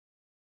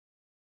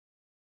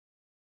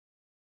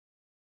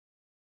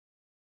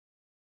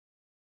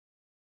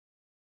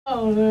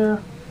Hello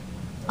there,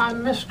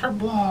 I'm Mr.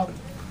 Blob,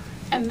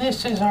 and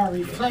this is our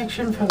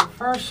reflection for the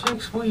first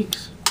 6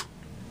 weeks.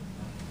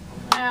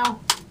 Now,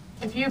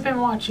 if you've been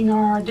watching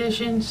our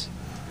auditions,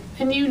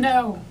 then you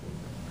know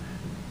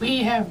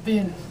we have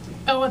been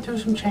going through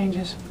some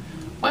changes.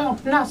 Well,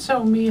 not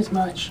so me as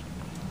much,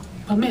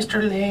 but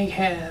Mr. Leg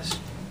has.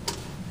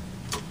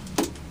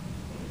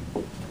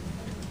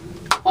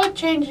 What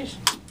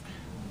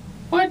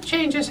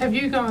changes have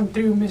you gone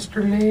through,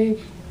 Mr. Leg?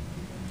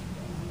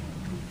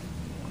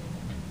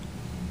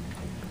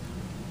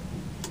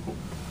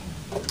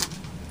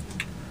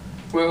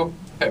 Well,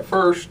 at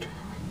first,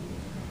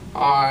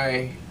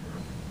 I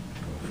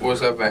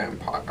was a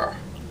vampire,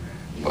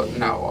 but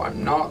now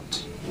I'm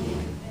not.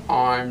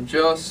 I'm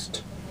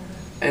just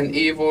an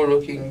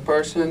evil-looking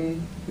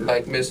person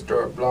like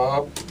Mr.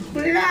 Blob.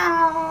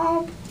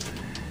 Blob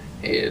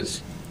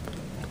is.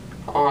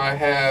 I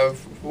have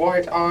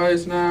white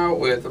eyes now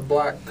with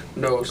black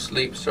no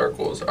sleep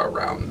circles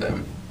around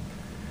them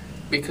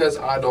because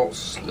I don't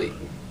sleep.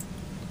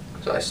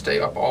 So I stay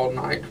up all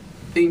night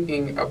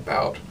thinking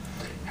about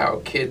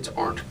how kids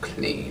aren't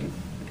clean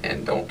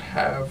and don't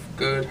have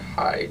good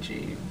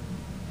hygiene.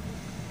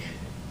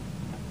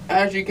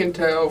 As you can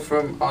tell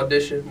from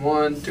audition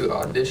 1 to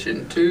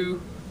audition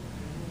 2,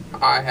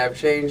 I have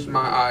changed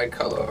my eye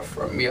color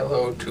from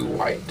yellow to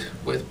white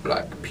with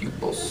black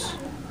pupils.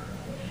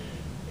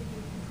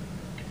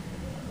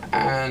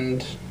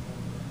 And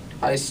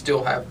I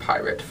still have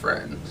pirate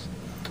friends.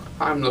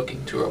 I'm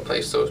looking to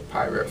replace those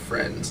pirate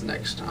friends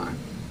next time.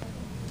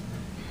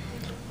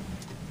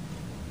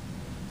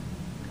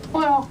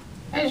 Well,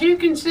 as you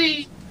can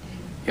see,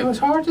 it was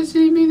hard to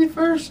see me the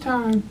first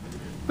time,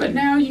 but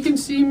now you can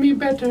see me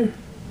better.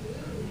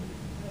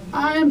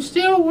 I am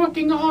still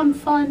working on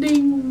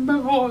finding my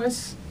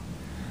voice.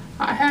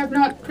 I have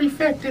not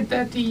perfected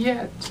that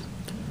yet.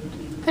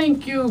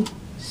 Thank you.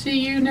 See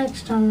you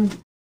next time.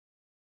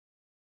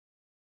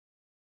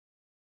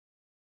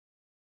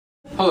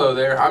 Hello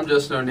there, I'm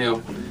Justin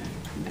O'Neill.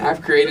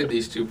 I've created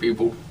these two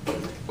people.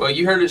 Well,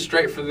 you heard it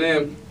straight from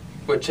them,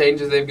 what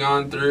changes they've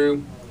gone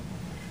through,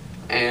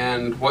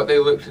 and what they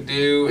look to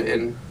do,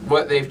 and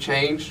what they've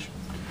changed.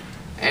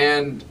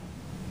 And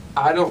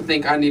I don't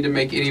think I need to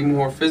make any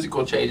more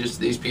physical changes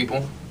to these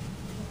people.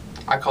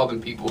 I call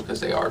them people because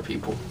they are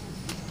people.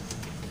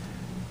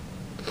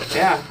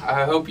 Yeah,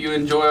 I hope you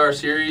enjoy our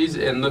series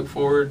and look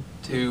forward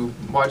to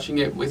watching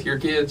it with your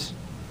kids.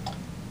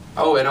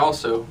 Oh, and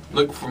also,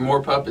 look for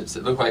more puppets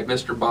that look like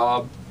Mr.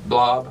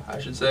 Blob, I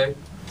should say,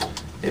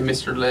 and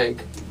Mr.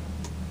 Leg.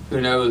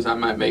 Who knows, I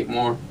might make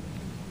more.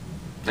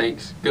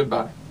 Thanks.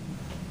 Goodbye.